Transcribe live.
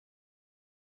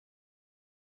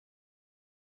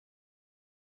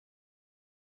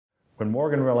When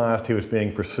Morgan realized he was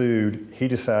being pursued, he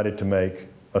decided to make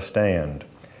a stand.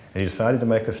 And he decided to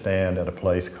make a stand at a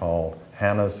place called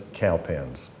Hannah's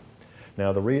Cowpens.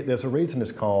 Now, there's a reason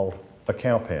it's called a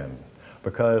cowpen,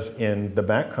 because in the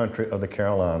backcountry of the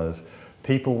Carolinas,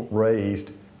 people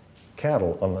raised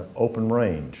cattle on the open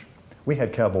range. We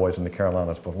had cowboys in the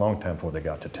Carolinas for a long time before they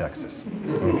got to Texas,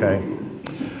 okay?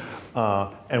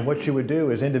 And what you would do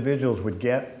is individuals would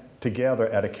get together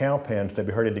at a cow pen, they'd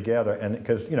be herded together, and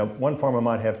because, you know, one farmer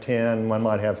might have 10, one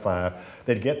might have 5,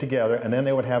 they'd get together and then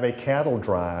they would have a cattle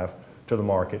drive to the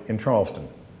market in Charleston,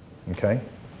 okay?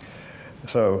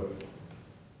 So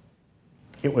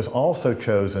it was also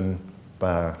chosen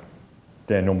by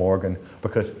Daniel Morgan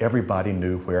because everybody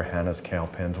knew where Hannah's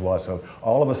Cowpens was. So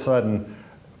all of a sudden,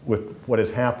 with what has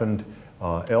happened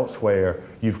elsewhere,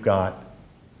 you've got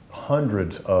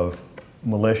hundreds of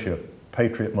militia,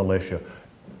 patriot militia,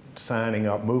 signing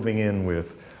up, moving in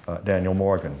with Daniel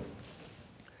Morgan.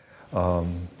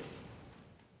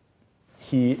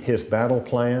 His battle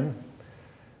plan,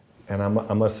 and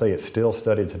I must say it's still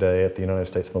studied today at the United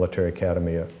States Military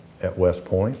Academy at West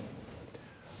Point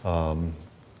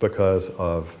because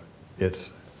of its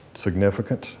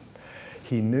significance.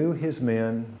 He knew his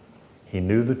men, he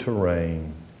knew the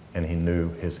terrain, and he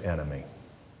knew his enemy.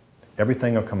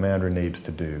 Everything a commander needs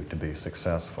to do to be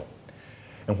successful.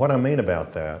 And what I mean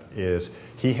about that is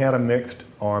he had a mixed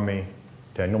army,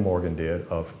 Daniel Morgan did,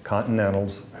 of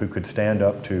Continentals who could stand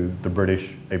up to a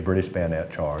British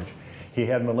bayonet charge. He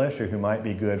had militia who might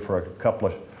be good for a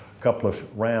couple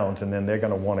of rounds, and then they're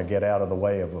going to want to get out of the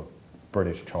way of a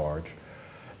British charge.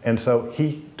 And so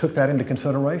he took that into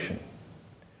consideration.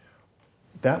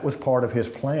 That was part of his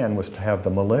plan, was to have the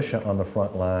militia on the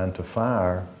front line to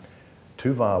fire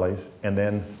 2 volleys and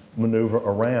then maneuver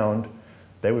around.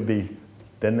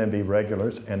 Then there'd be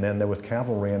regulars, and then there was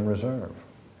cavalry in reserve.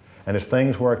 And as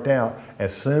things worked out,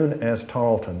 as soon as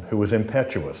Tarleton, who was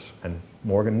impetuous, and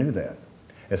Morgan knew that,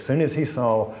 as soon as he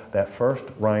saw that first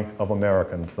rank of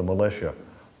Americans, the militia,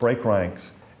 break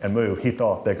ranks and move, he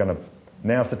thought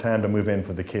now's the time to move in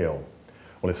for the kill.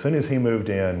 Well, as soon as he moved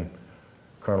in,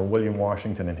 Colonel William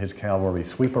Washington and his cavalry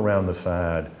sweep around the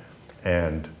side,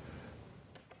 and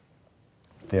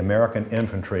the American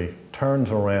infantry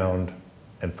turns around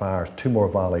and fires 2 more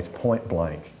volleys point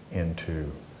blank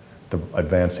into the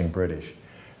advancing British.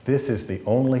 This is the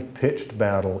only pitched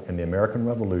battle in the American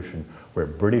Revolution where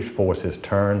British forces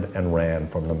turned and ran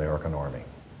from the American army,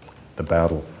 the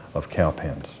Battle of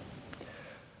Cowpens.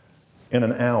 In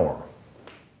an hour,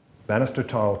 Banastre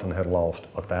Tarleton had lost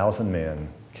 1,000 men,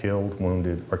 killed,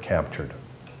 wounded, or captured.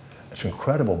 It's an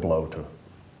incredible blow to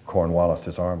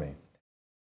Cornwallis's army.